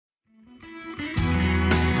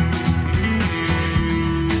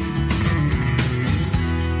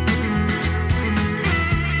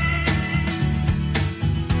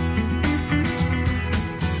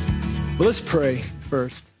let's pray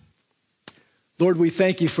first. Lord, we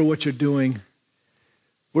thank you for what you're doing.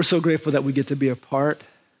 We're so grateful that we get to be a part.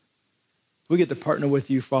 We get to partner with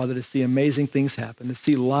you, Father, to see amazing things happen, to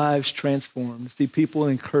see lives transformed, to see people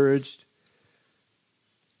encouraged,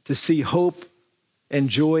 to see hope and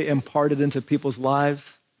joy imparted into people's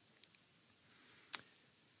lives.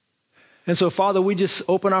 And so, Father, we just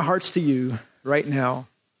open our hearts to you right now,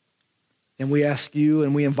 and we ask you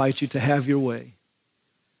and we invite you to have your way.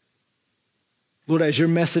 Lord, as your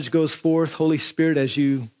message goes forth, Holy Spirit, as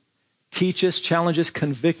you teach us, challenge us,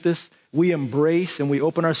 convict us, we embrace and we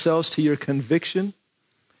open ourselves to your conviction,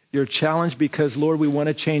 your challenge, because, Lord, we want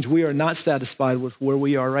to change. We are not satisfied with where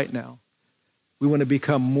we are right now. We want to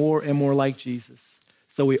become more and more like Jesus.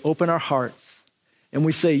 So we open our hearts and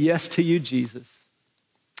we say yes to you, Jesus.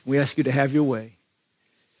 We ask you to have your way.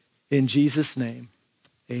 In Jesus' name,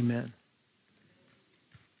 amen.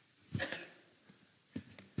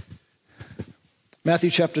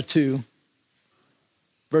 Matthew chapter 2,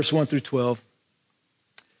 verse 1 through 12. It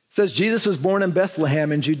says, Jesus was born in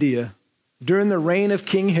Bethlehem in Judea during the reign of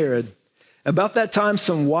King Herod. About that time,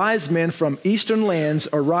 some wise men from eastern lands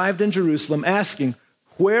arrived in Jerusalem asking,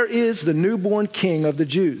 "Where is the newborn king of the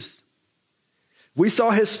Jews? We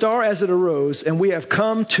saw his star as it arose, and we have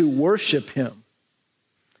come to worship him."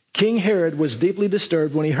 King Herod was deeply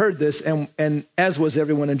disturbed when he heard this, and as was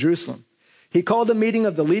everyone in Jerusalem. He called a meeting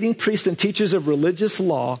of the leading priests and teachers of religious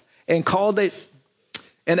law and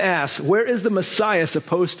asked, "Where is the Messiah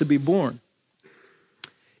supposed to be born?"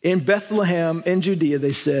 "In Bethlehem in Judea,"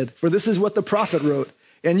 they said, "for this is what the prophet wrote.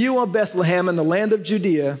 And you, O Bethlehem, in the land of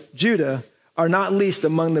Judah, are not least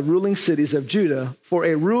among the ruling cities of Judah, for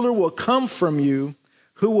a ruler will come from you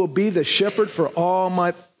who will be the shepherd for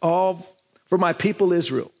my people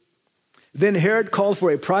Israel." Then Herod called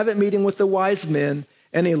for a private meeting with the wise men,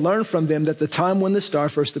 and he learned from them that the time when the star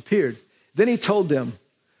first appeared. Then he told them,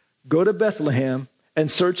 "Go to Bethlehem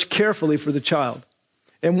and search carefully for the child.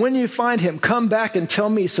 And when you find him, come back and tell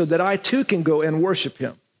me so that I too can go and worship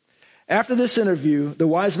him." After this interview, the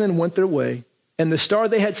wise men went their way, and the star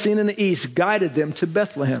they had seen in the east guided them to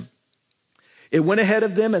Bethlehem. It went ahead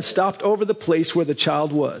of them and stopped over the place where the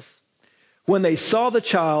child was. When they saw the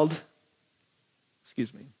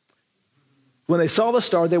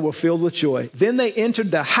star, they were filled with joy. Then they entered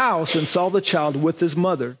the house and saw the child with his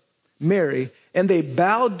mother, Mary, and they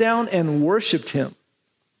bowed down and worshiped him.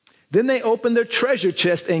 Then they opened their treasure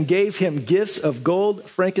chest and gave him gifts of gold,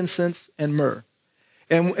 frankincense, and myrrh.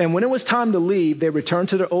 And when it was time to leave, they returned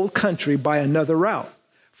to their old country by another route,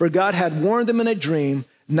 for God had warned them in a dream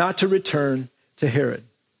not to return to Herod.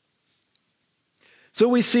 So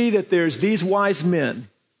we see that there's these wise men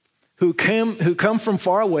who come from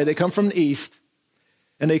far away. They come from the east,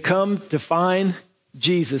 and they come to find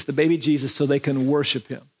Jesus, the baby Jesus, so they can worship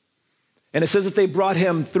him. And it says that they brought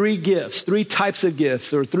him three types of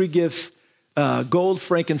gifts, or three gifts, gold,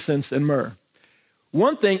 frankincense, and myrrh.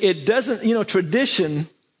 One thing, it doesn't, tradition,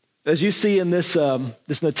 as you see in this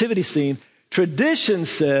nativity scene, tradition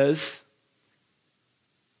says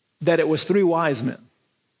that it was three wise men.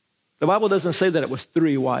 The Bible doesn't say that it was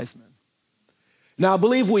three wise men. Now, I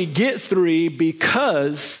believe we get three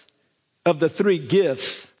because of the three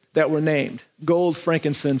gifts that were named: gold,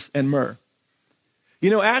 frankincense, and myrrh.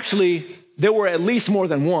 Actually, there were at least more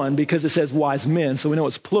than one, because it says wise men, so we know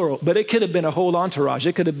it's plural, but it could have been a whole entourage.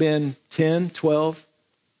 It could have been 10, 12.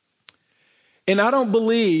 And I don't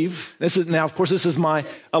believe,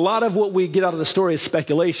 a lot of what we get out of the story is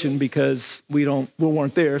speculation, because we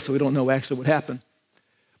weren't there, so we don't know actually what happened.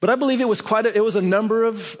 But I believe it was a number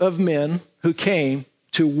of men who came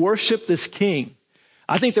to worship this king.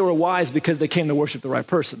 I think they were wise because they came to worship the right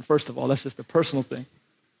person. First of all, that's just a personal thing.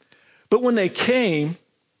 But when they came,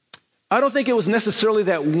 I don't think it was necessarily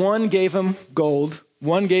that one gave him gold,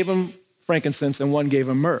 one gave him frankincense, and one gave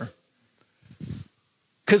him myrrh.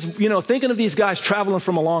 Because, thinking of these guys traveling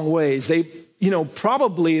from a long ways, they,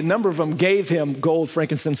 probably a number of them gave him gold,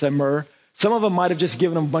 frankincense, and myrrh. Some of them might have just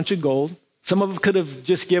given him a bunch of gold. Some of them could have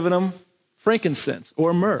just given him frankincense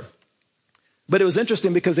or myrrh. But it was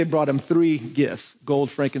interesting because they brought him three gifts: gold,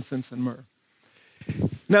 frankincense, and myrrh.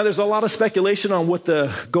 Now, there's a lot of speculation on what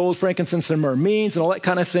the gold, frankincense, and myrrh means and all that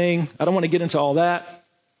kind of thing. I don't want to get into all that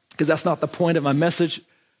because that's not the point of my message.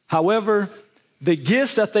 However, the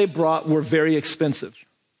gifts that they brought were very expensive,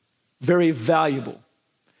 very valuable.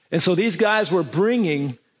 And so these guys were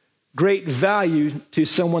bringing great value to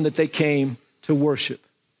someone that they came to worship.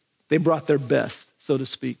 They brought their best, so to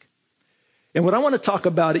speak. And what I want to talk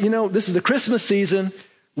about, this is the Christmas season.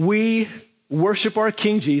 We worship our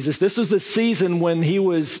King Jesus. This is the season when he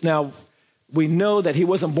was, now we know that he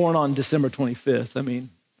wasn't born on December 25th.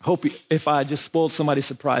 Hope if I just spoiled somebody's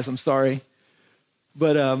surprise, I'm sorry.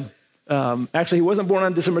 But actually, he wasn't born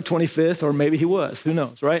on December 25th, or maybe he was. Who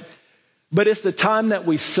knows, right? But it's the time that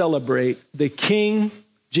we celebrate the King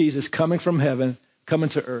Jesus coming from heaven, coming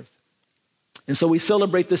to earth. And so we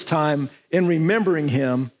celebrate this time in remembering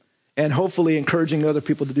him and hopefully encouraging other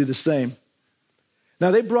people to do the same.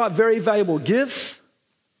 Now, they brought very valuable gifts.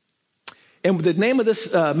 And the name of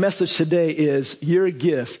this message today is Your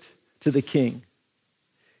Gift to the King.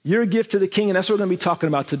 Your gift to the King, and that's what we're going to be talking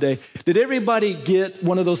about today. Did everybody get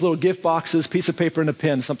one of those little gift boxes, piece of paper and a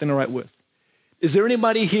pen, something to write with? Is there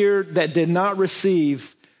anybody here that did not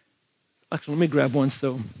receive, actually, let me grab one.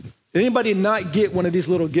 So, did anybody not get one of these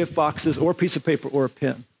little gift boxes or a piece of paper or a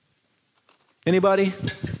pen? Anybody?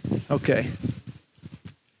 Okay.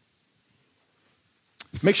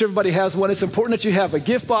 Make sure everybody has one. It's important that you have a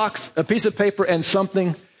gift box, a piece of paper, and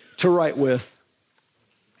something to write with.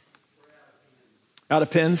 Out of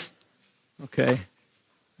pens? Okay.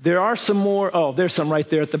 There are some more. Oh, there's some right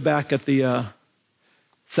there at the back at the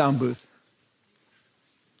sound booth.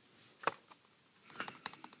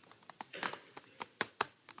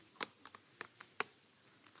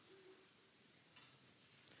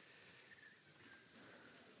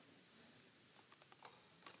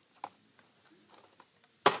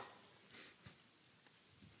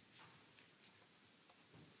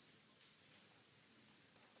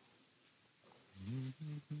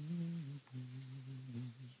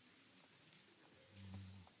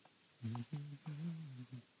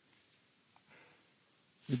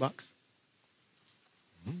 Your box.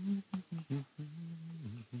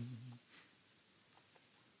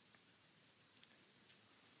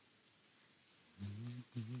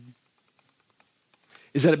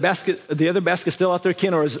 Is that a basket, the other basket still out there,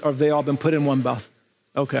 Ken, or have they all been put in one basket?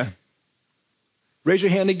 Okay. Raise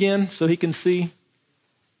your hand again so he can see.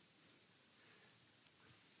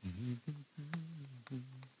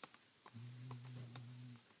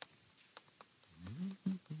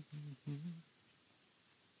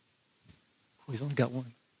 Oh, he's only got one.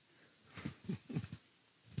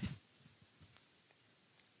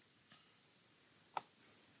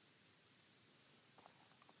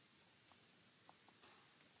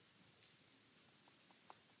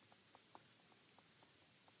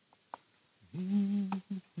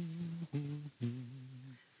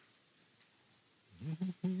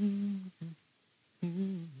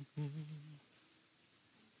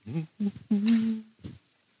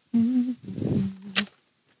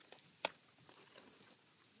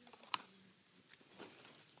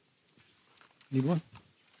 Need one?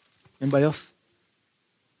 Anybody else?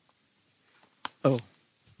 Oh,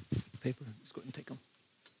 paper. Let's go ahead and take them.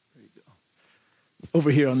 There you go.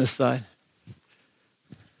 Over here on this side.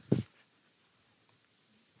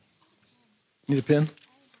 Need a pen?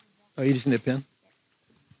 Oh, you just need a pen?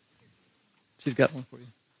 She's got one for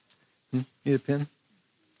you. Need a pen?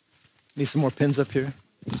 Need some more pens up here?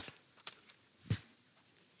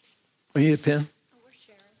 Oh, you need a pen?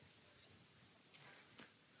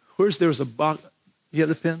 Where's there was a box? You have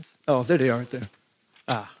the pens? Oh, there they are right there.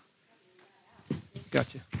 Ah.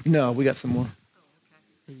 Gotcha. No, we got some more.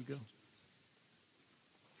 There you go.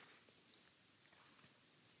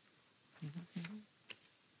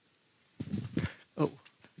 Oh,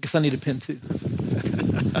 I guess I need a pen too.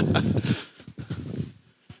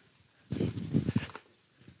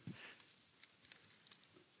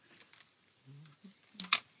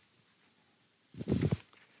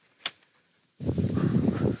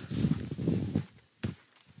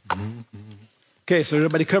 Okay, so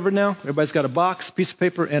everybody covered now? Everybody's got a box, piece of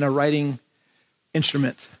paper, and a writing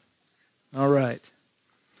instrument. All right.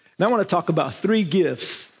 Now I want to talk about three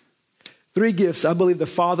gifts. Three gifts I believe the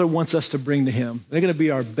Father wants us to bring to him. They're going to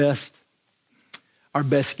be our best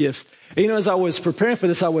gifts. And, as I was preparing for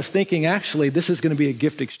this, I was thinking, actually, this is going to be a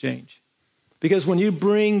gift exchange. Because when you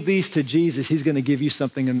bring these to Jesus, he's going to give you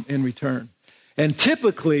something in return. And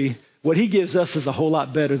typically, what he gives us is a whole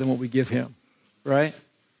lot better than what we give him, right?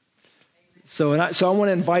 So I want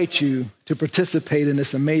to invite you to participate in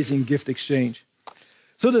this amazing gift exchange.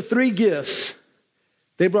 So the three gifts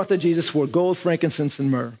they brought to Jesus were gold, frankincense,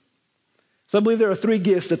 and myrrh. So I believe there are three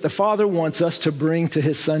gifts that the Father wants us to bring to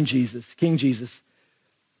his son Jesus, King Jesus.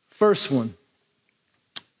 First one,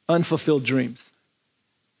 unfulfilled dreams.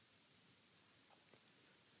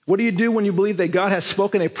 What do you do when you believe that God has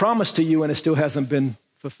spoken a promise to you and it still hasn't been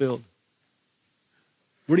fulfilled?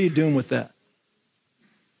 What are you doing with that?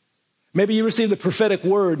 Maybe you received the prophetic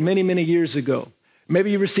word many, many years ago.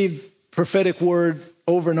 Maybe you received prophetic word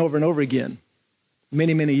over and over and over again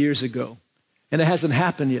many, many years ago. And it hasn't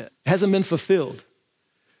happened yet. It hasn't been fulfilled.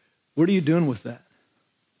 What are you doing with that?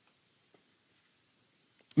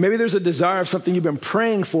 Maybe there's a desire of something you've been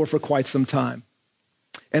praying for quite some time,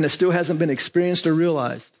 and it still hasn't been experienced or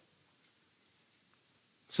realized.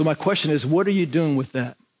 So my question is, what are you doing with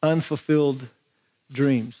that unfulfilled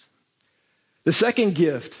dreams? The second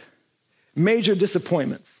gift, major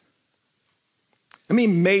disappointments. I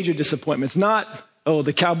mean major disappointments, not, oh,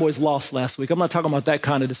 the Cowboys lost last week. I'm not talking about that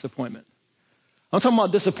kind of disappointment. I'm talking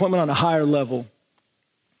about disappointment on a higher level.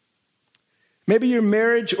 Maybe your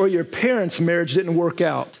marriage or your parents' marriage didn't work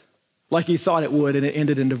out like you thought it would, and it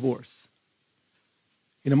ended in divorce.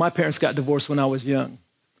 You know, my parents got divorced when I was young.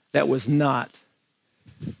 That was not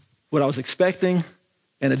what I was expecting,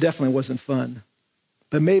 and it definitely wasn't fun.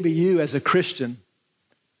 But maybe you, as a Christian,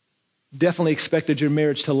 definitely expected your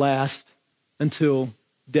marriage to last until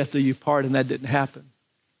death do you part, and that didn't happen.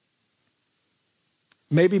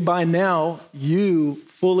 Maybe by now you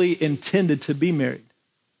fully intended to be married,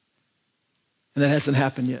 and that hasn't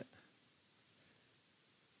happened yet.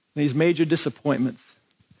 These major disappointments,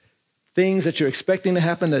 things that you're expecting to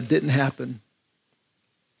happen that didn't happen.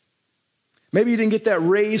 Maybe you didn't get that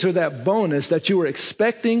raise or that bonus that you were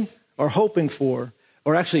expecting or hoping for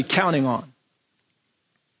or actually counting on.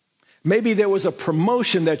 Maybe there was a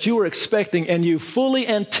promotion that you were expecting and you fully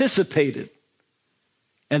anticipated,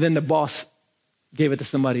 and then the boss gave it to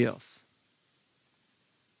somebody else.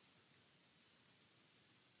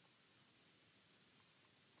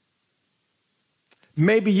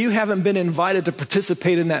 Maybe you haven't been invited to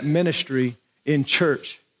participate in that ministry in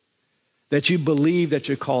church that you believe that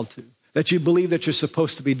you're called to, that you believe that you're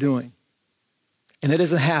supposed to be doing, and it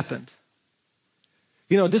hasn't happened.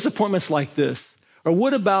 You know, disappointments like this. Or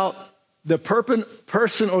what about the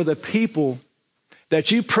person or the people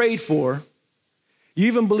that you prayed for? You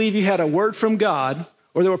even believe you had a word from God,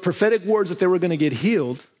 or there were prophetic words that they were going to get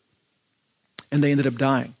healed, and they ended up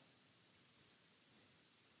dying.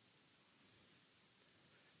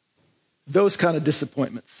 Those kind of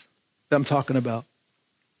disappointments that I'm talking about.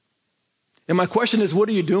 And my question is, what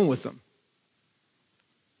are you doing with them?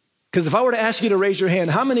 Because if I were to ask you to raise your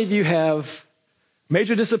hand, how many of you have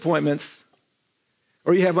major disappointments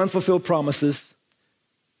or you have unfulfilled promises?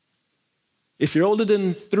 If you're older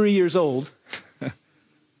than 3 years old,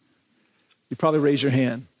 you probably raise your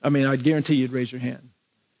hand. I mean, I'd guarantee you'd raise your hand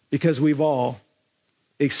because we've all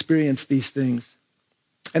experienced these things.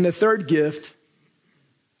 And the third gift,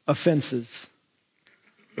 offenses,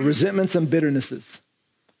 resentments and bitternesses.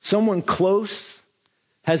 Someone close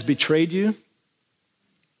has betrayed you.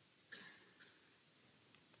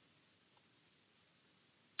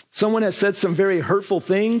 Someone has said some very hurtful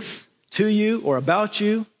things to you or about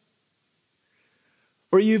you.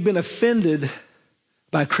 Or you've been offended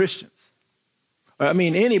by Christians. I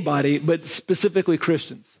mean, anybody, but specifically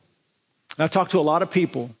Christians. And I've talked to a lot of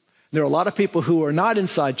people. There are a lot of people who are not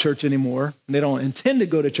inside church anymore, and they don't intend to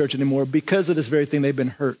go to church anymore because of this very thing. They've been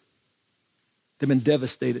hurt. They've been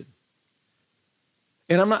devastated.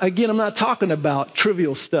 And I'm not talking about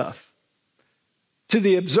trivial stuff. To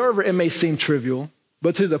the observer, it may seem trivial,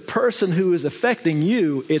 but to the person who is affecting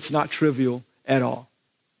you, it's not trivial at all.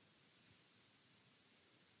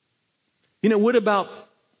 You know, what about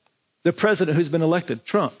the president who's been elected,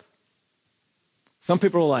 Trump? Some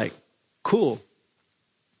people are like, cool.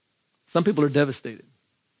 Some people are devastated.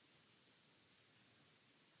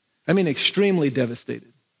 I mean, extremely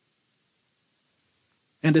devastated.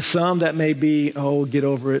 And to some, that may be, oh, get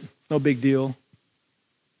over it. It's no big deal.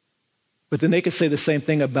 But then they could say the same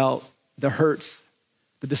thing about the hurts,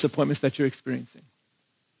 the disappointments that you're experiencing.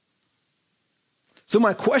 So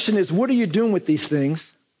my question is, what are you doing with these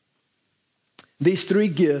things? These three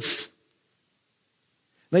gifts.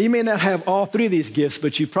 Now, you may not have all three of these gifts,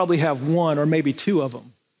 but you probably have one or maybe two of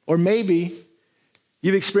them. Or maybe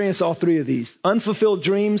you've experienced all three of these: unfulfilled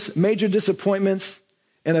dreams, major disappointments,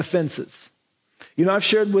 and offenses. You know, I've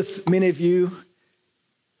shared with many of you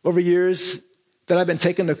over years that I've been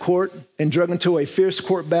taken to court and dragged into a fierce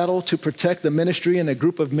court battle to protect the ministry and a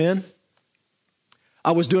group of men.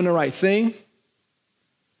 I was doing the right thing,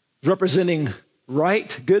 representing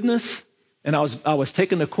right, goodness, and I was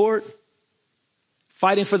taken to court,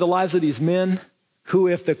 fighting for the lives of these men who,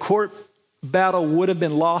 if the court battle would have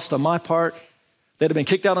been lost on my part, they'd have been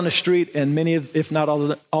kicked out on the street, and many, if not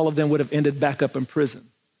all of them, would have ended back up in prison.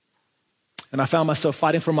 And I found myself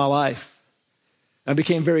fighting for my life. I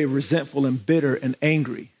became very resentful and bitter and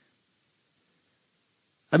angry.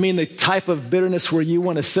 I mean, the type of bitterness where you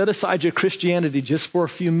want to set aside your Christianity just for a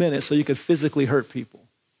few minutes so you could physically hurt people.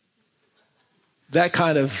 That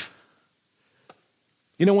kind of,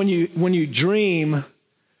 you know, when you dream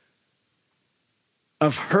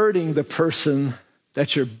of hurting the person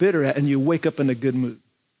that you're bitter at and you wake up in a good mood.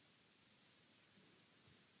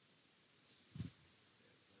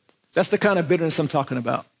 That's the kind of bitterness I'm talking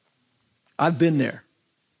about. I've been there.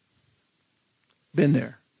 Been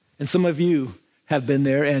there. And some of you have been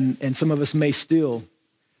there, and some of us may still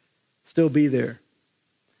be there.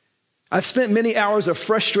 I've spent many hours of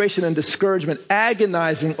frustration and discouragement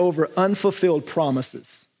agonizing over unfulfilled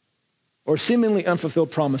promises or seemingly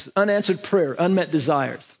unfulfilled promises, unanswered prayer, unmet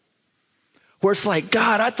desires. Where it's like,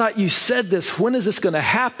 God, I thought you said this. When is this going to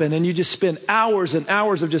happen? And you just spend hours and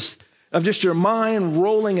hours of just your mind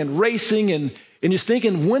rolling and racing and just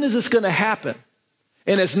thinking, when is this going to happen?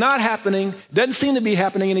 And it's not happening. Doesn't seem to be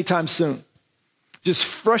happening anytime soon. Just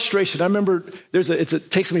frustration. I remember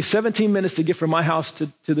it takes me 17 minutes to get from my house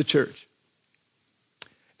to the church.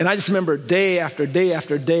 And I just remember day after day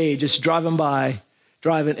after day just driving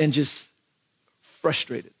and just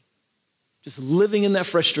frustrated. Just living in that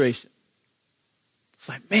frustration. It's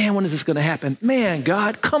like, man, when is this going to happen? Man,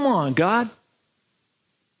 God, come on, God.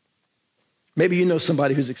 Maybe you know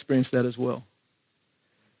somebody who's experienced that as well.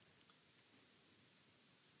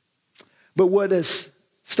 But what has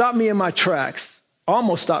stopped me in my tracks,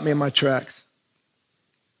 almost stopped me in my tracks,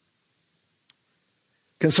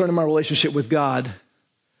 concerning my relationship with God,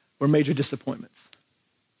 were major disappointments.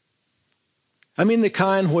 I mean the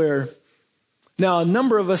kind where, now a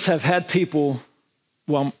number of us have had people,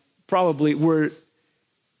 well, probably where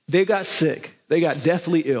they got sick, they got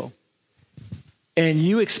deathly ill, and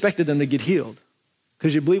you expected them to get healed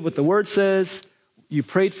because you believe what the word says, you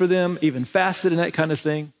prayed for them, even fasted and that kind of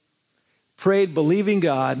thing. Prayed, believing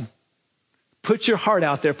God, put your heart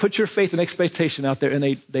out there, put your faith and expectation out there, and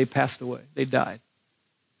they passed away. They died.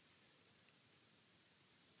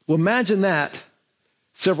 Well, imagine that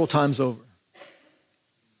several times over.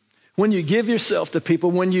 When you give yourself to people,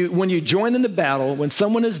 when you join in the battle, when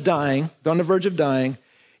someone is dying, on the verge of dying,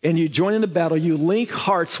 and you join in the battle, you link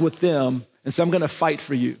hearts with them and say, I'm going to fight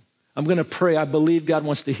for you. I'm going to pray. I believe God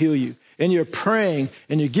wants to heal you. And you're praying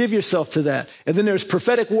and you give yourself to that. And then there's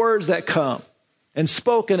prophetic words that come and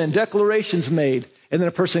spoken and declarations made. And then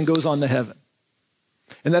a person goes on to heaven.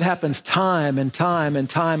 And that happens time and time and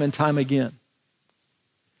time and time again.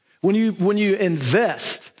 When you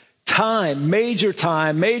invest time,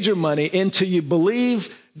 major money into you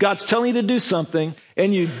believe God's telling you to do something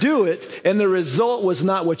and you do it and the result was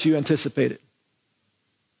not what you anticipated.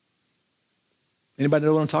 Anybody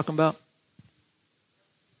know what I'm talking about?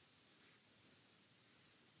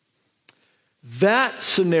 That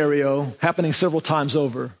scenario, happening several times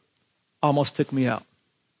over, almost took me out.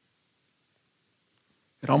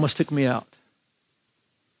 It almost took me out.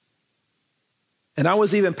 And I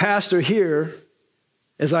was even pastor here,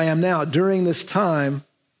 as I am now, during this time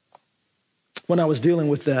when I was dealing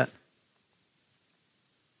with that.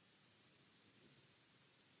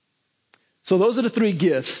 So those are the three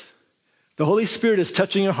gifts. The Holy Spirit is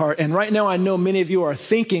touching your heart. And right now I know many of you are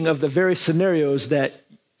thinking of the very scenarios that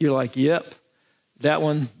you're like, yep, that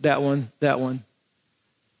one, that one, that one.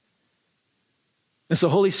 And so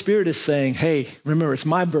Holy Spirit is saying, hey, remember, it's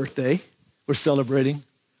my birthday. We're celebrating.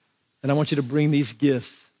 And I want you to bring these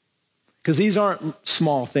gifts. Because these aren't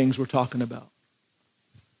small things we're talking about.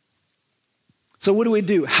 So what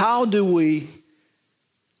do? How do we,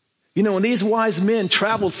 when these wise men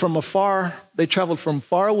traveled from afar, they traveled from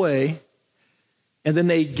far away, and then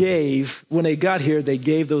they gave, when they got here, they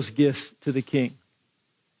gave those gifts to the king.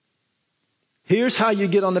 Here's how you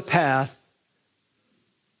get on the path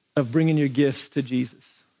of bringing your gifts to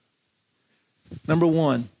Jesus. Number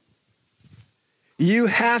one, you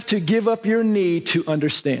have to give up your need to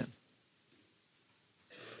understand.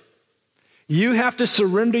 You have to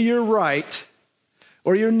surrender your right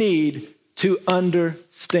or your need to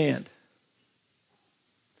understand.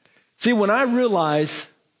 See, when I realized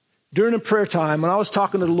during a prayer time, when I was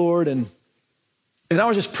talking to the Lord and I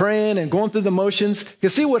was just praying and going through the motions, you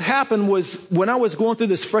see what happened was when I was going through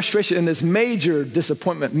this frustration and this major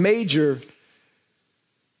disappointment, major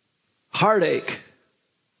heartache,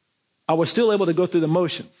 I was still able to go through the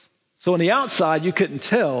motions. So on the outside, you couldn't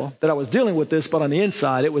tell that I was dealing with this, but on the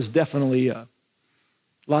inside, it was definitely a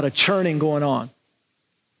lot of churning going on.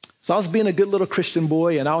 So I was being a good little Christian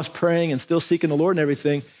boy, and I was praying and still seeking the Lord and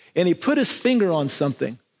everything, and he put his finger on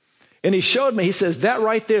something, and he showed me, he says, that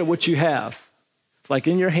right there, what you have, it's like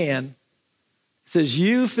in your hand, he says,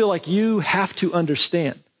 you feel like you have to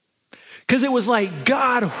understand. Because it was like,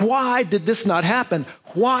 God, why did this not happen?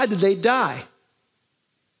 Why did they die?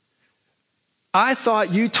 I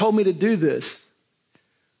thought you told me to do this.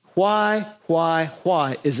 Why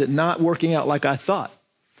is it not working out like I thought?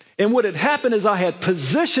 And what had happened is I had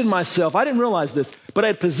positioned myself, I didn't realize this, but I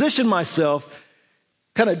had positioned myself,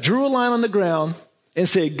 kind of drew a line on the ground and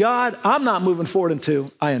said, God, I'm not moving forward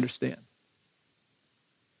until I understand.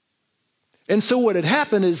 And so what had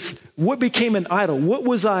happened is, what became an idol? What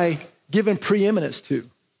was I given preeminence to?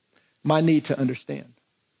 My need to understand.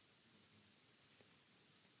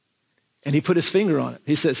 And he put his finger on it.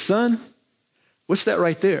 He said, son, what's that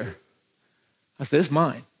right there? I said, it's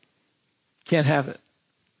mine. Can't have it.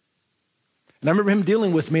 And I remember him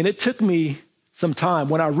dealing with me, and it took me some time.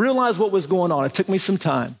 When I realized what was going on, it took me some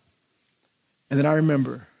time. And then I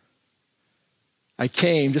remember I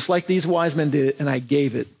came, just like these wise men did, and I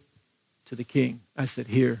gave it to the king. I said,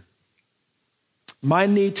 here, my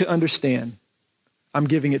need to understand, I'm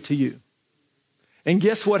giving it to you. And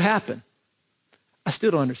guess what happened? I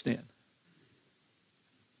still don't understand.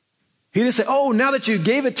 He didn't say, oh, now that you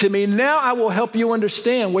gave it to me, now I will help you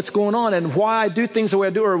understand what's going on and why I do things the way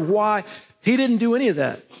I do, or why. He didn't do any of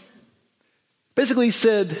that. Basically, he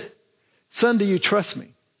said, son, do you trust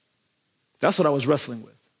me? That's what I was wrestling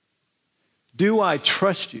with. Do I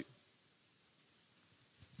trust you?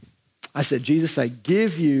 I said, Jesus, I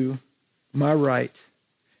give you my right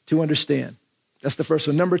to understand. That's the first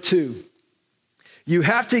one. Number two, you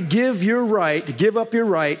have to give up your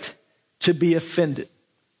right to be offended.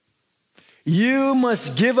 You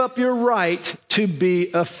must give up your right to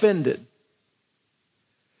be offended.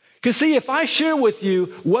 Because see, if I share with you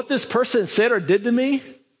what this person said or did to me,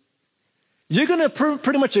 you're going to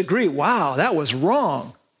pretty much agree, wow, that was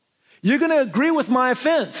wrong. You're going to agree with my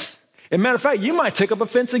offense. As a matter of fact, you might take up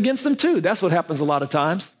offense against them too. That's what happens a lot of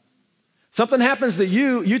times. Something happens to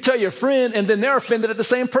you, you tell your friend, and then they're offended at the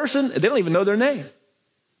same person. They don't even know their name.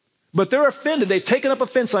 But they're offended. They've taken up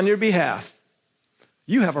offense on your behalf.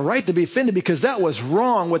 You have a right to be offended because that was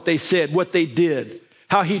wrong what they said, what they did,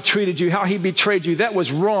 how he treated you, how he betrayed you. That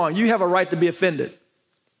was wrong. You have a right to be offended.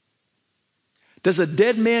 Does a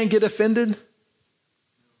dead man get offended?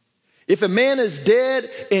 If a man is dead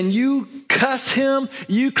and you cuss him,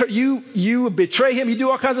 you betray him, you do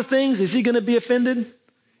all kinds of things, is he going to be offended?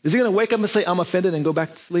 Is he going to wake up and say, I'm offended, and go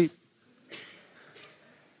back to sleep?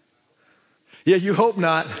 Yeah, you hope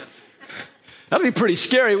not. That'd be pretty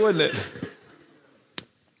scary, wouldn't it?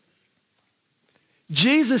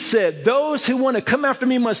 Jesus said, those who want to come after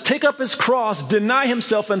me must take up his cross, deny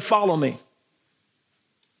himself, and follow me.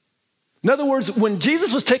 In other words, when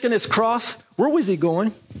Jesus was taking his cross, where was he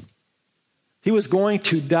going? He was going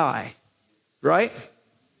to die, right?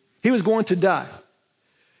 He was going to die.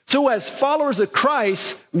 So as followers of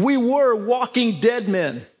Christ, we were walking dead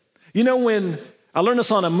men. You know, when I learned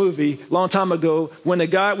this on a movie a long time ago, when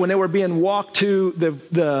they were being walked to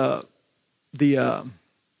the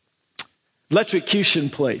electrocution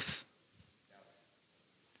place,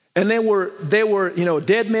 and they were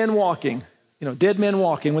dead men walking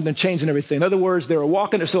when they're changing everything. In other words, they were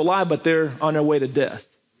walking, they're still alive, but they're on their way to death.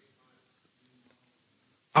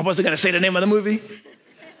 I wasn't going to say the name of the movie.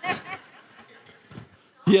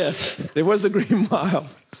 Yes, it was The Green Mile.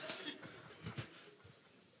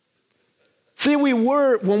 See, when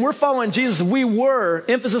we're following Jesus, we were,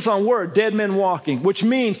 emphasis on word, dead men walking, which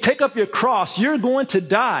means take up your cross. You're going to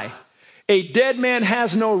die. A dead man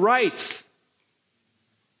has no rights.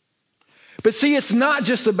 But see, it's not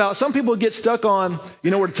just about, some people get stuck on,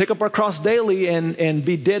 we're to take up our cross daily and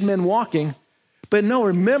be dead men walking. But no,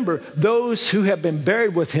 remember, those who have been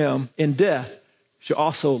buried with him in death should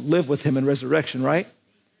also live with him in resurrection, right?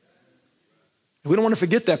 We don't want to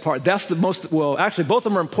forget that part. That's the most, actually, both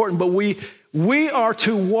of them are important, but we are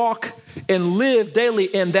to walk and live daily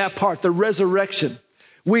in that part, the resurrection.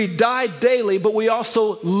 We die daily, but we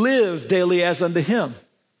also live daily as unto him.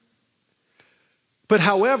 But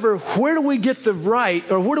however, where do we get the right,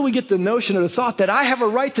 or where do we get the notion or the thought that I have a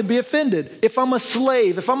right to be offended? If I'm a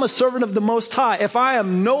slave, if I'm a servant of the Most High, if I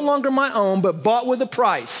am no longer my own, but bought with a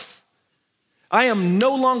price, I am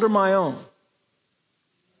no longer my own.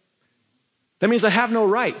 That means I have no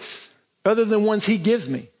rights other than ones he gives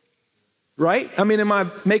me, right? I mean, am I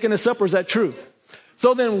making this up, or is that true?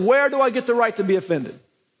 So then where do I get the right to be offended?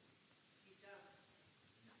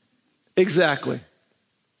 Exactly.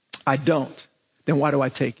 I don't. Then why do I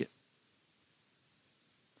take it?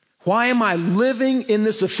 Why am I living in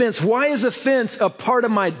this offense? Why is offense a part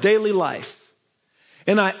of my daily life?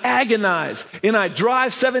 And I agonize, and I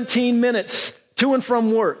drive 17 minutes to and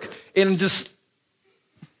from work in just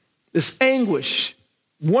this anguish,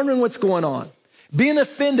 wondering what's going on, being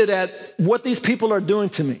offended at what these people are doing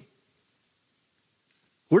to me.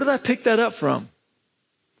 Where did I pick that up from?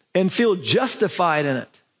 And feel justified in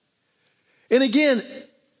it. And again,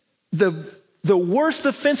 the worst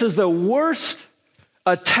offenses, the worst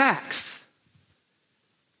attacks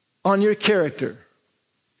on your character,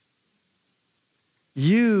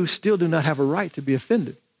 you still do not have a right to be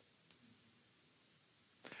offended.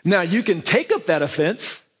 Now, you can take up that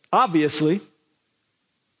offense. obviously.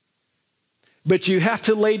 But you have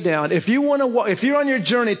to lay down. If you want to walk, if you're on your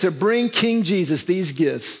journey to bring King Jesus these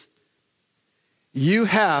gifts, you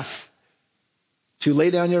have to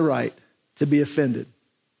lay down your right to be offended.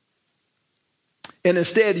 And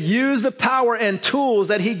instead use the power and tools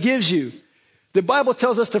that he gives you. The Bible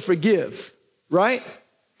tells us to forgive, right?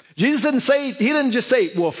 Jesus he didn't just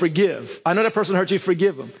say, well, forgive. I know that person hurt you,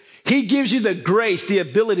 forgive them. He gives you the grace, the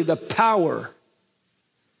ability, the power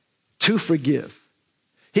to forgive.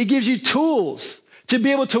 He gives you tools to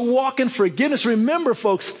be able to walk in forgiveness. Remember,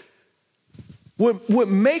 folks, what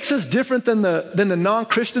makes us different than the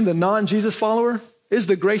non-Christian, the non-Jesus follower, is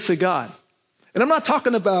the grace of God. And I'm not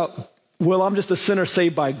talking about, well, I'm just a sinner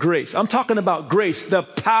saved by grace. I'm talking about grace, the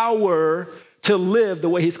power to live the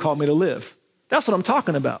way he's called me to live. That's what I'm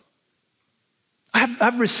talking about.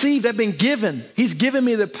 I've received, I've been given. He's given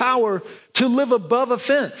me the power to live above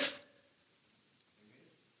offense.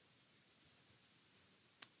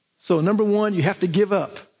 So number one, you have to give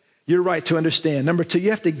up your right to understand. Number two,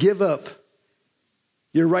 you have to give up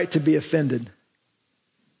your right to be offended.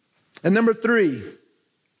 And number three,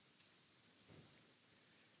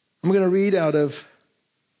 I'm going to read out of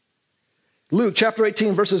Luke chapter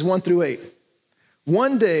 18, verses 1 through 8.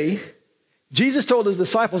 One day, Jesus told his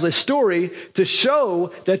disciples a story to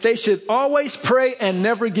show that they should always pray and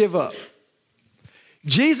never give up.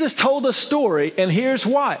 Jesus told a story, and here's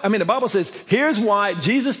why. The Bible says, here's why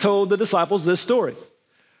Jesus told the disciples this story.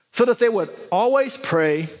 So that they would always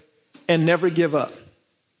pray and never give up.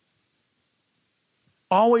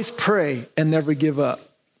 Always pray and never give up.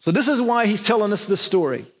 So this is why he's telling us this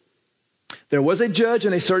story. There was a judge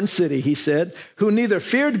in a certain city, he said, who neither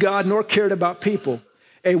feared God nor cared about people.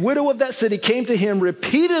 A widow of that city came to him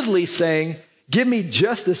repeatedly saying, give me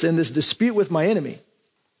justice in this dispute with my enemy.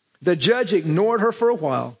 The judge ignored her for a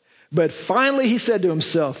while, but finally he said to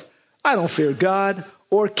himself, I don't fear God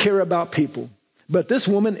or care about people, but this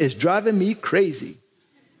woman is driving me crazy.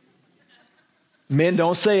 Men,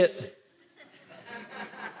 don't say it.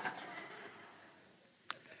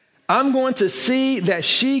 I'm going to see that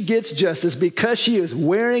she gets justice because she is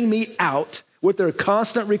wearing me out with her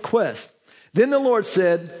constant requests. Then the Lord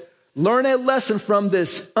said, learn a lesson from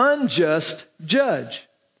this unjust judge.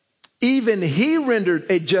 Even he rendered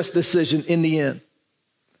a just decision in the end.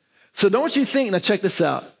 So don't you think, now check this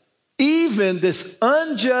out. Even this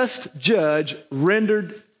unjust judge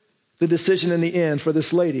rendered the decision in the end for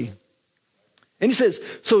this lady. And he says,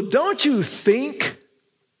 so don't you think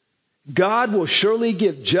God will surely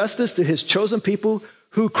give justice to his chosen people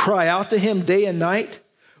who cry out to him day and night?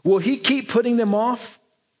 Will he keep putting them off?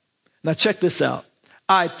 Now check this out.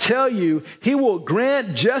 I tell you, he will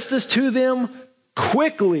grant justice to them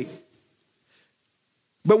quickly.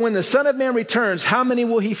 But when the Son of Man returns, how many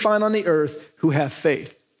will he find on the earth who have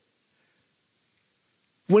faith?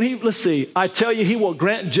 Let's see, I tell you, he will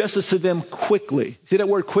grant justice to them quickly. See that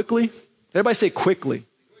word quickly? Everybody say quickly.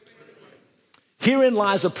 Herein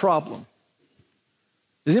lies a problem.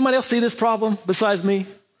 Does anybody else see this problem besides me?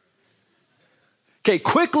 Okay,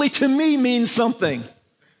 quickly to me means something.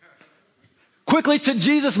 Quickly to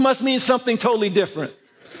Jesus must mean something totally different.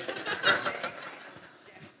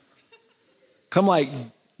 Come like,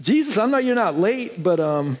 Jesus, I know you're not late, but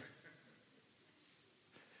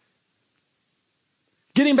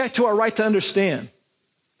getting back to our right to understand.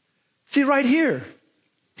 See right here,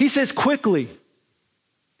 he says quickly.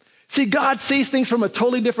 See, God sees things from a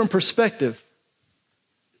totally different perspective.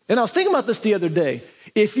 And I was thinking about this the other day.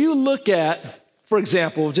 If you look at, for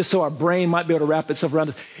example, just so our brain might be able to wrap itself around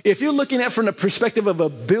it, if you're looking at from the perspective of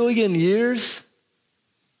 1 billion years,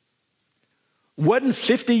 wouldn't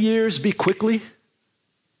 50 years be quickly?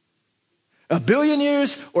 1 billion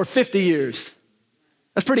years or 50 years?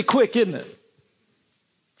 That's pretty quick, isn't it?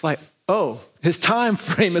 It's like, oh, his time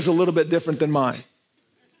frame is a little bit different than mine.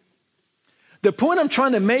 The point I'm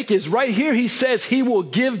trying to make is right here, he says he will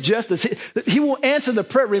give justice. He will answer the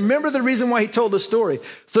prayer. Remember the reason why he told the story,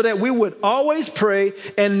 so that we would always pray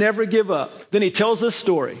and never give up. Then he tells this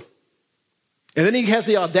story. And then he has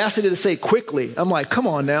the audacity to say quickly. I'm like, come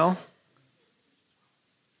on now.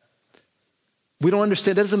 We don't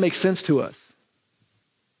understand. That doesn't make sense to us.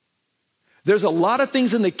 There's a lot of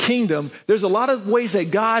things in the kingdom. There's a lot of ways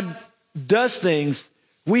that God does things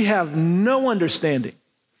we have no understanding.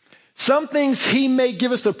 Some things he may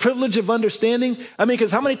give us the privilege of understanding. Because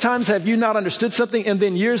how many times have you not understood something and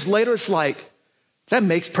then years later it's like, that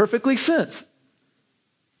makes perfectly sense.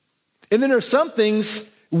 And then there's some things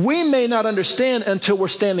we may not understand until we're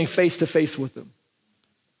standing face to face with them.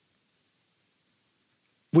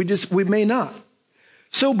 We may not.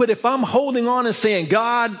 But if I'm holding on and saying,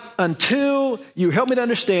 God, until you help me to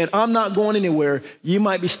understand, I'm not going anywhere, you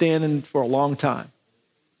might be standing for a long time.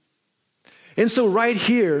 And so right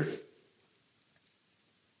here,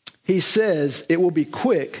 he says it will be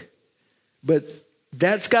quick, but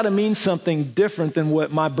that's got to mean something different than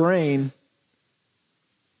what my brain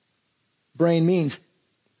means.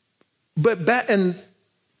 And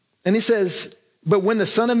he says, but when the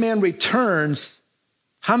Son of Man returns,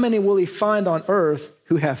 how many will he find on earth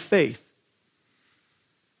who have faith?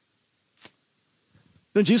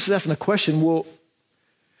 Then Jesus is asking a question. Well,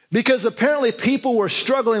 because apparently people were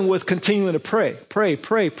struggling with continuing to pray.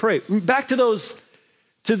 Back to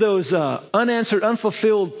those unanswered,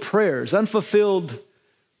 unfulfilled prayers, unfulfilled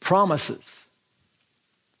promises.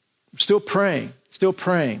 Still praying.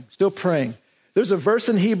 There's a verse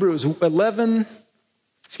in Hebrews 11:13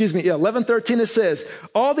 that says,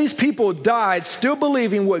 all these people died still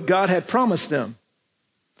believing what God had promised them.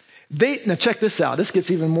 Now check this out. This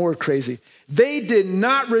gets even more crazy. They did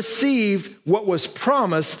not receive what was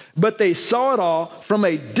promised, but they saw it all from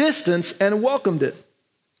a distance and welcomed it.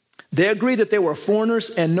 They agreed that they were foreigners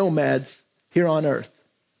and nomads here on earth.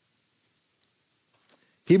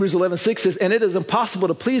 Hebrews 11:6 says, and it is impossible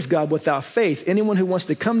to please God without faith. Anyone who wants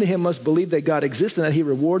to come to him must believe that God exists and that he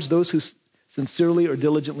rewards those who sincerely or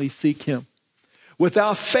diligently seek him.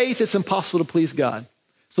 Without faith, it's impossible to please God.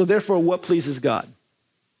 So therefore, what pleases God?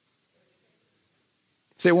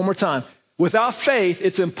 Say it one more time. Without faith,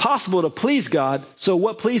 it's impossible to please God. So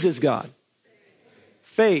what pleases God?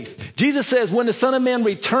 Faith. Jesus says, when the Son of Man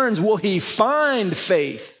returns, will he find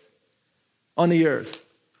faith on the earth?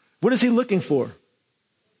 What is he looking for?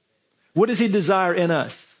 What does he desire in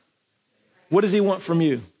us? What does he want from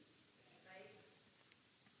you?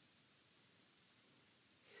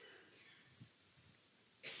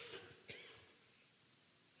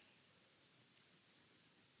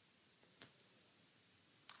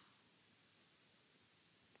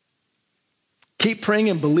 Keep praying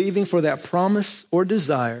and believing for that promise or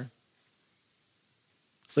desire.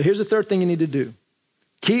 So here's the third thing you need to do.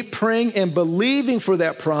 Keep praying and believing for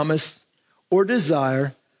that promise or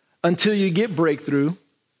desire until you get breakthrough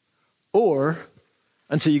or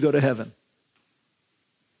until you go to heaven.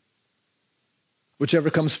 Whichever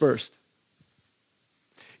comes first.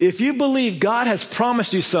 If you believe God has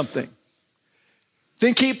promised you something,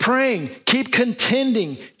 then keep praying, keep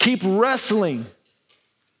contending, keep wrestling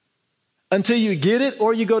until you get it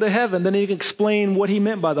or you go to heaven. Then you can explain what he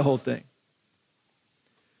meant by the whole thing.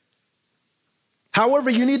 However,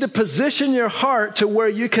 you need to position your heart to where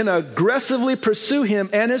you can aggressively pursue him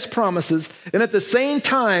and his promises, and at the same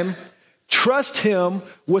time, trust him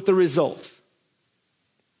with the results.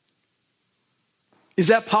 Is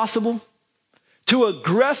that possible? To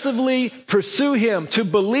aggressively pursue him, to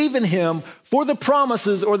believe in him for the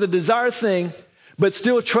promises or the desired thing, but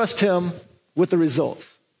still trust him with the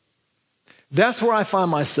results. That's where I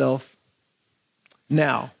find myself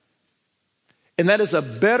now. And that is a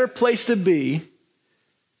better place to be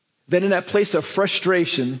than in that place of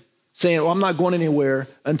frustration, saying, I'm not going anywhere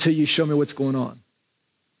until you show me what's going on.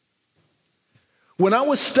 When I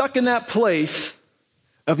was stuck in that place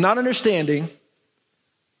of not understanding,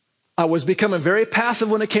 I was becoming very passive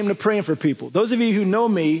when it came to praying for people. Those of you who know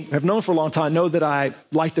me, have known for a long time, know that I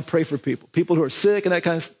like to pray for people who are sick and that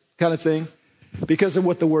kind of thing, because of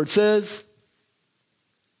what the word says.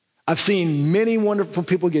 I've seen many wonderful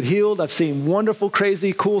people get healed. I've seen wonderful,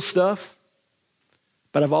 crazy, cool stuff.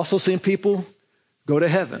 But I've also seen people go to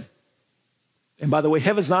heaven. And by the way,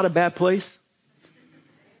 heaven's not a bad place.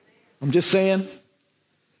 I'm just saying.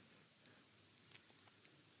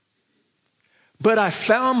 But I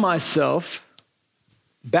found myself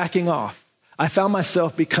backing off. I found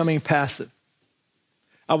myself becoming passive.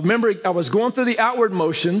 I remember I was going through the outward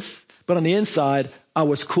motions, but on the inside,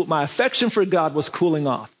 my affection for God was cooling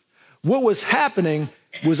off. What was happening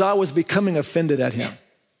was I was becoming offended at him.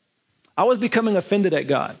 I was becoming offended at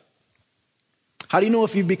God. How do you know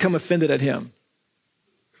if you become offended at him?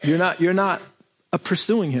 You're not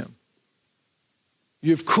pursuing him.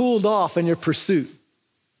 You've cooled off in your pursuit.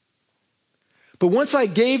 But once I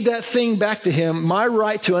gave that thing back to him, my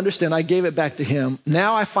right to understand, I gave it back to him.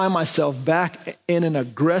 Now I find myself back in an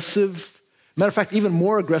aggressive, matter of fact, even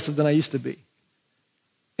more aggressive than I used to be.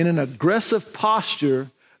 In an aggressive posture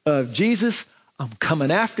of, Jesus, I'm coming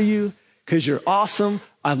after you because you're awesome.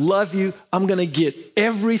 I love you. I'm going to get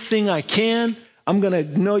everything I can. I'm going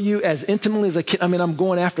to know you as intimately as I can. I'm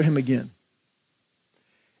going after him again.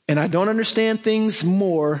 And I don't understand things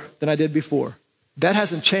more than I did before. That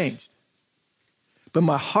hasn't changed. But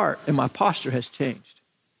my heart and my posture has changed.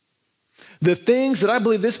 The things that I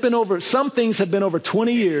believe some things have been over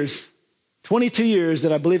 20 years, 22 years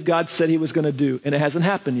that I believe God said he was going to do, and it hasn't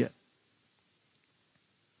happened yet.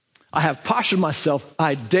 I have postured myself.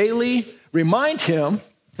 I daily remind him,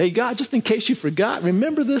 hey, God, just in case you forgot,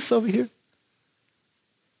 remember this over here.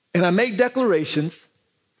 And I make declarations.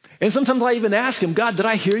 And sometimes I even ask him, God, did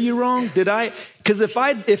I hear you wrong? Because if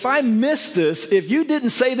I miss this, if you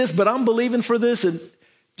didn't say this, but I'm believing for this, and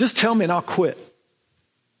just tell me and I'll quit.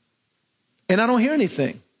 And I don't hear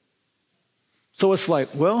anything. So it's like,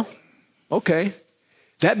 well, okay.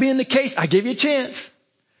 That being the case, I give you a chance.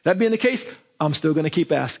 That being the case, I'm still going to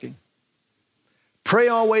keep asking. Pray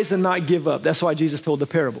always and not give up. That's why Jesus told the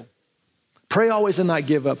parable. Pray always and not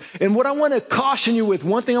give up. And what I want to caution you with,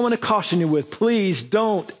 one thing I want to caution you with, please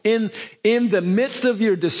don't, in the midst of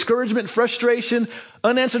your discouragement, frustration,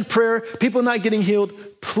 unanswered prayer, people not getting healed,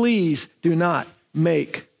 please do not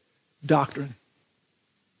make doctrine.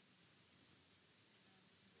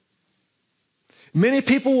 Many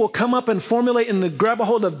people will come up and formulate and grab a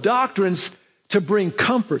hold of doctrines to bring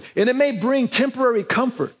comfort. And it may bring temporary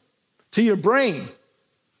comfort to your brain.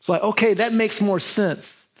 It's like, okay, that makes more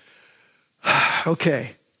sense.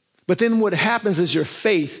 Okay. But then what happens is your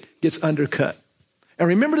faith gets undercut. And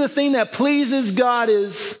remember, the thing that pleases God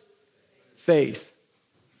is faith.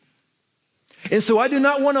 And so I do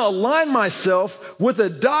not want to align myself with a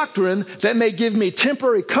doctrine that may give me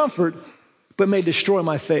temporary comfort, but may destroy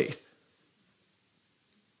my faith.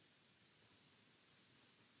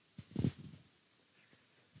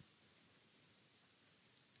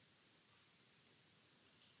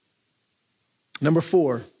 Number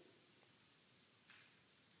 4,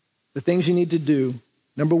 the things you need to do.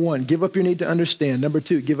 Number 1, give up your need to understand. Number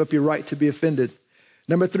 2, give up your right to be offended.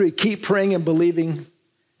 Number 3, keep praying and believing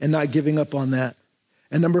and not giving up on that.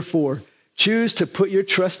 And number 4, choose to put your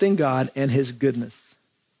trust in God and his goodness.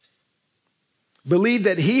 Believe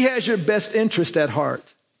that he has your best interest at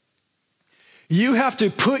heart. You have to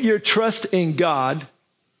put your trust in God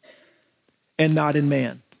and not in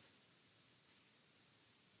man.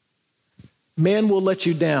 Man will let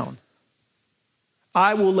you down.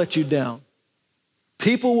 I will let you down.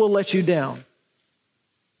 People will let you down.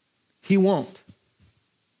 He won't.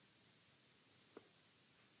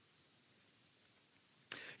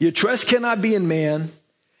 Your trust cannot be in man,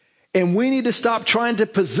 and we need to stop trying to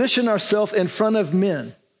position ourselves in front of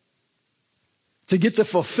men to get the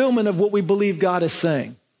fulfillment of what we believe God is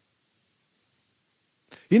saying.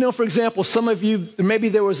 You know, for example, some of you, maybe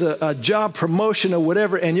there was a job promotion or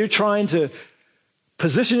whatever, and you're trying to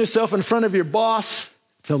position yourself in front of your boss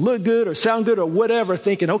to look good or sound good or whatever,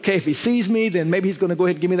 thinking, okay, if he sees me, then maybe he's going to go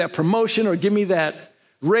ahead and give me that promotion or give me that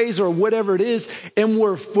raise or whatever it is. And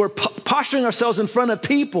we're posturing ourselves in front of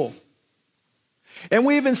people. And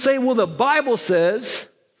we even say, well, the Bible says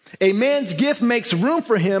a man's gift makes room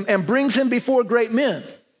for him and brings him before great men.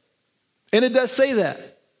 And it does say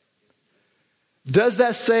that. Does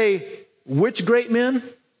that say which great men?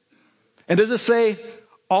 And does it say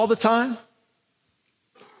all the time?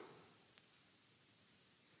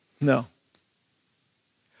 No.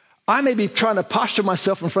 I may be trying to posture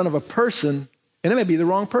myself in front of a person, and it may be the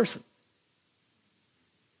wrong person.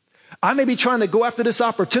 I may be trying to go after this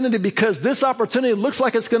opportunity because this opportunity looks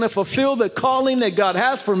like it's going to fulfill the calling that God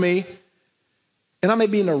has for me, and I may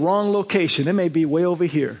be in the wrong location. It may be way over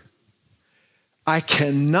here. I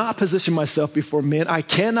cannot position myself before men. I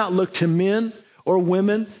cannot look to men or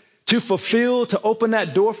women to fulfill, to open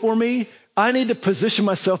that door for me. I need to position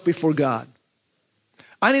myself before God.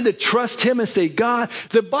 I need to trust him and say, God,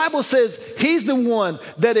 the Bible says he's the one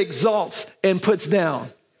that exalts and puts down.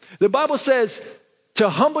 The Bible says to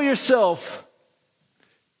humble yourself.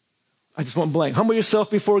 I just want blank. Humble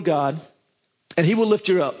yourself before God and he will lift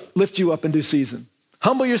you up in due season.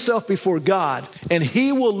 Humble yourself before God and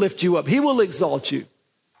he will lift you up. He will exalt you.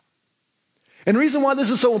 And the reason why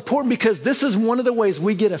this is so important, because this is one of the ways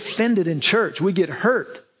we get offended in church. We get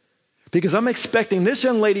hurt. Because I'm expecting this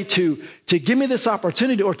young lady to give me this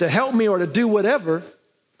opportunity or to help me or to do whatever.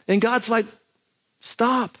 And God's like,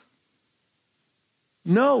 stop.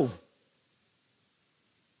 No.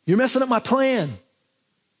 You're messing up my plan.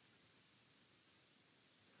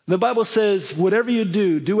 The Bible says, whatever you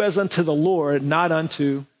do, do as unto the Lord, not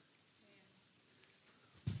unto.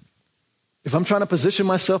 If I'm trying to position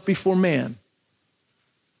myself before man,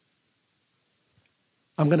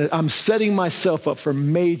 I'm setting myself up for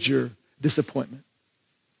major disappointment,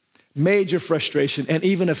 major frustration, and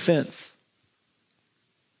even offense.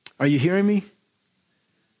 Are you hearing me?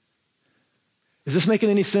 Is this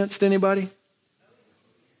making any sense to anybody?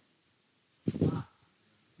 You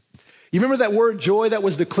remember that word joy that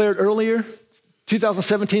was declared earlier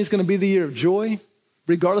 2017 is going to be the year of joy,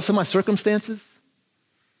 regardless of my circumstances.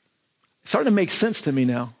 It's starting to make sense to me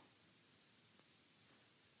now.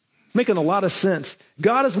 Making a lot of sense.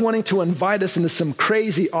 God is wanting to invite us into some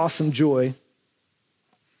crazy, awesome joy.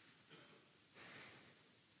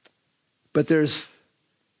 But there's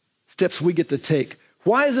steps we get to take.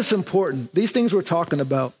 Why is this important? These things we're talking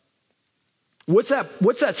about. What's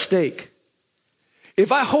at stake?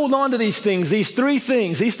 If I hold on to these things, these three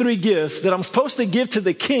gifts that I'm supposed to give to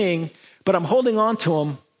the king, but I'm holding on to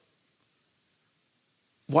them,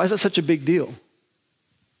 why is that such a big deal?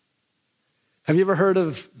 Have you ever heard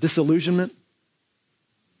of disillusionment?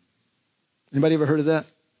 Anybody ever heard of that?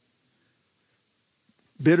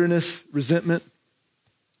 Bitterness, resentment.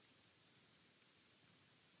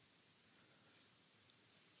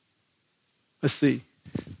 Let's see.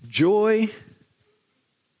 Joy,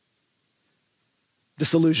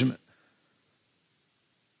 disillusionment.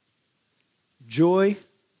 Joy,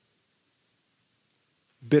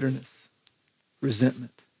 bitterness,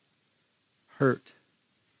 resentment, hurt,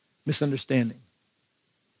 misunderstanding.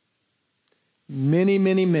 Many,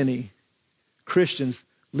 many, many Christians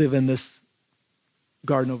live in this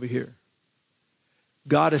garden over here.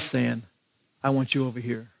 God is saying, I want you over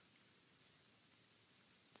here.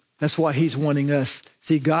 That's why he's wanting us.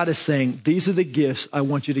 See, God is saying, these are the gifts I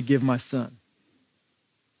want you to give my son.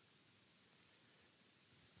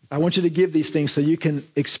 I want you to give these things so you can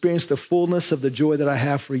experience the fullness of the joy that I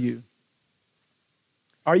have for you.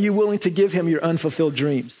 Are you willing to give him your unfulfilled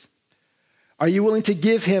dreams? Are you willing to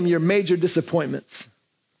give him your major disappointments?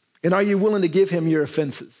 And are you willing to give him your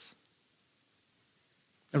offenses?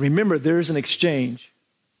 And remember, there's an exchange.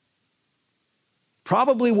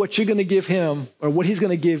 Probably what you're going to give him or what he's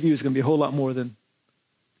going to give you is going to be a whole lot more than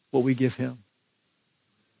what we give him.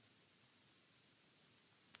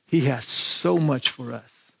 He has so much for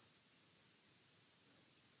us.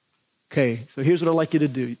 Okay, so here's what I'd like you to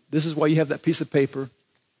do. This is why you have that piece of paper.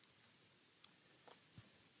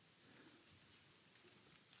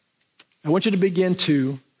 I want you to begin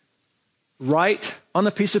to write on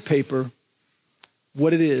a piece of paper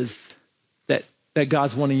what it is that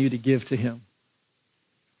God's wanting you to give to him.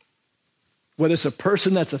 Whether it's a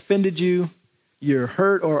person that's offended you, you're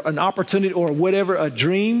hurt, or an opportunity, or whatever, a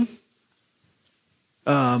dream,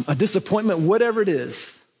 a disappointment, whatever it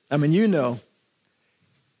is. I mean, you know.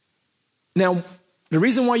 Now, the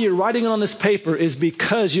reason why you're writing it on this paper is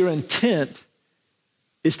because your intent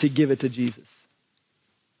is to give it to Jesus.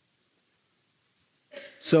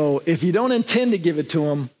 So if you don't intend to give it to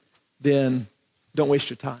him, then don't waste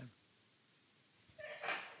your time.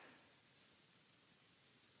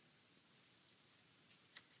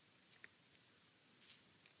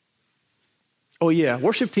 Oh yeah,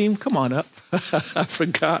 worship team, come on up. I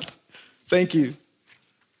forgot. Thank you.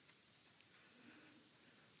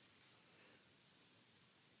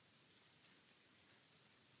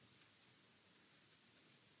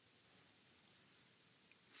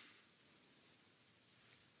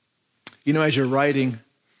 You know, as you're writing,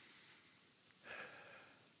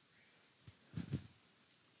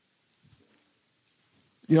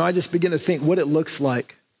 I just begin to think what it looks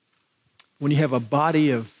like when you have a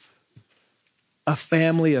body of a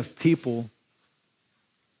family of people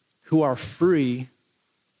who are free,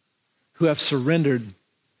 who have surrendered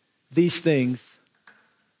these things,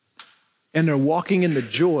 and they're walking in the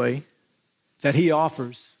joy that he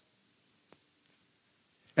offers.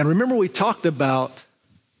 And remember, we talked about,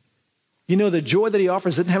 the joy that he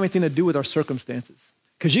offers doesn't have anything to do with our circumstances.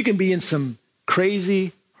 Because you can be in some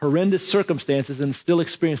crazy, horrendous circumstances and still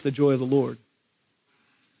experience the joy of the Lord.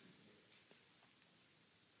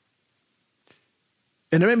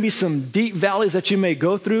 And there may be some deep valleys that you may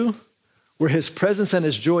go through where his presence and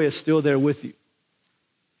his joy is still there with you.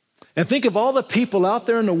 And think of all the people out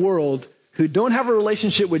there in the world who don't have a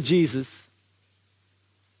relationship with Jesus.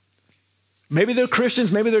 Maybe they're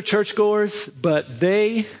Christians, maybe they're churchgoers, but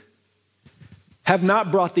they have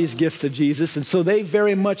not brought these gifts to Jesus. And so they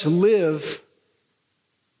very much live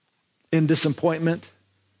in disappointment,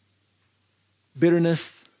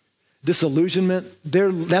 bitterness, disillusionment.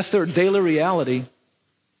 That's their daily reality.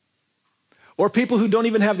 Or people who don't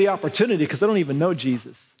even have the opportunity because they don't even know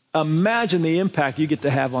Jesus. Imagine the impact you get to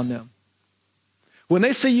have on them. When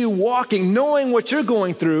they see you walking, knowing what you're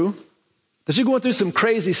going through, that you're going through some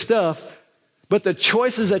crazy stuff, but the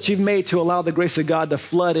choices that you've made to allow the grace of God to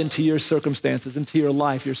flood into your circumstances, into your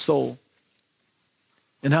life, your soul,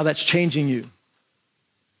 and how that's changing you.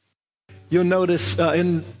 You'll notice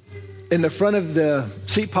in the front of the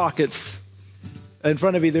seat pockets, in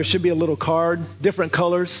front of you, there should be a little card, different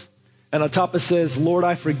colors. And on top it says, Lord,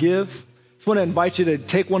 I forgive. I just want to invite you to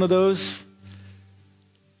take one of those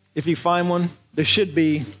If you find one, there should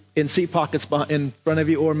be in seat pockets in front of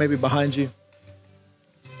you or maybe behind you.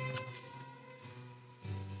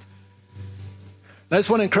 I just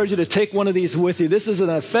want to encourage you to take one of these with you. This is an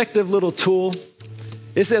effective little tool.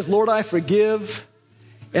 It says, Lord, I forgive.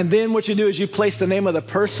 And then what you do is you place the name of the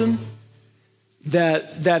person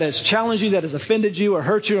that has challenged you, that has offended you or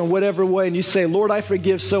hurt you in whatever way. And you say, Lord, I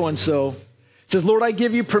forgive so-and-so. It says, Lord, I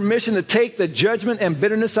give you permission to take the judgment and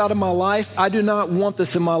bitterness out of my life. I do not want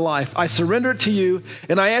this in my life. I surrender it to you,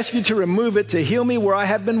 and I ask you to remove it, to heal me where I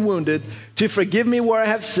have been wounded, to forgive me where I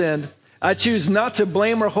have sinned. I choose not to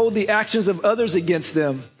blame or hold the actions of others against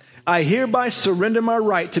them. I hereby surrender my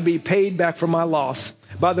right to be paid back for my loss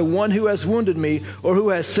by the one who has wounded me or who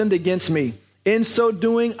has sinned against me. In so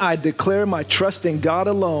doing, I declare my trust in God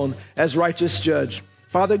alone as righteous judge.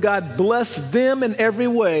 Father God, bless them in every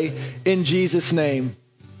way in Jesus' name.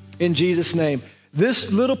 In Jesus' name.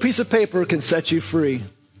 This little piece of paper can set you free.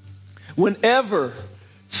 Whenever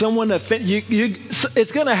someone offends you,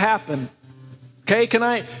 it's going to happen. Okay, can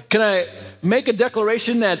I make a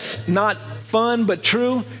declaration that's not fun but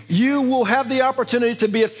true? You will have the opportunity to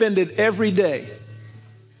be offended every day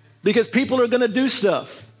because people are going to do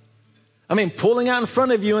stuff. I mean, pulling out in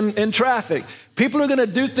front of you in traffic. People are going to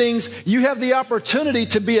do things. You have the opportunity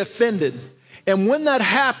to be offended. And when that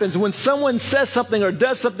happens, when someone says something or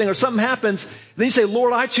does something or something happens, then you say,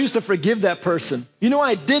 Lord, I choose to forgive that person. You know,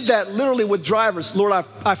 I did that literally with drivers. Lord,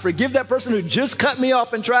 I forgive that person who just cut me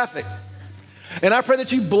off in traffic. And I pray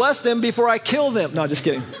that you bless them before I kill them. No, just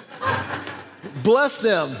kidding. Bless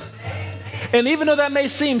them. And even though that may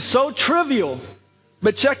seem so trivial,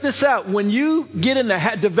 but check this out. When you get in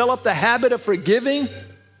develop the habit of forgiving,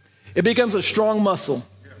 it becomes a strong muscle.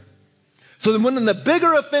 So that when the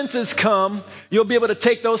bigger offenses come, you'll be able to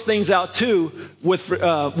take those things out too with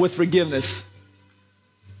forgiveness.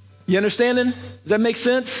 You understanding? Does that make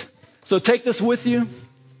sense? So take this with you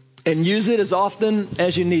and use it as often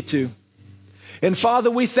as you need to. And Father,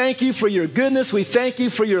 we thank you for your goodness. We thank you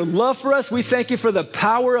for your love for us. We thank you for the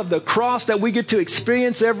power of the cross that we get to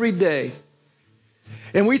experience every day.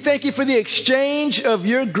 And we thank you for the exchange of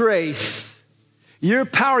your grace, your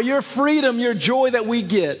power, your freedom, your joy that we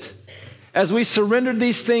get as we surrender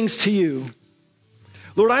these things to you.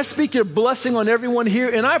 Lord, I speak your blessing on everyone here,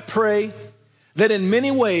 and I pray that in many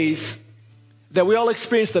ways that we all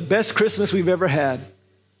experience the best Christmas we've ever had.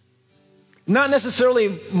 Not necessarily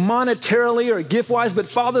monetarily or gift-wise, but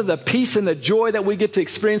Father, the peace and the joy that we get to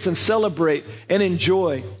experience and celebrate and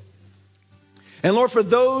enjoy. And Lord, for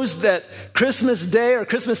those that Christmas Day or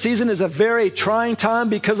Christmas season is a very trying time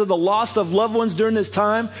because of the loss of loved ones during this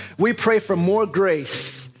time, we pray for more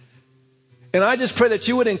grace. And I just pray that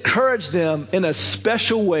you would encourage them in a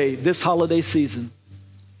special way this holiday season.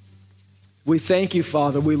 We thank you,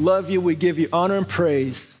 Father. We love you. We give you honor and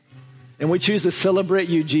praise. And we choose to celebrate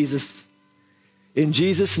you, Jesus. In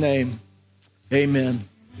Jesus' name, amen.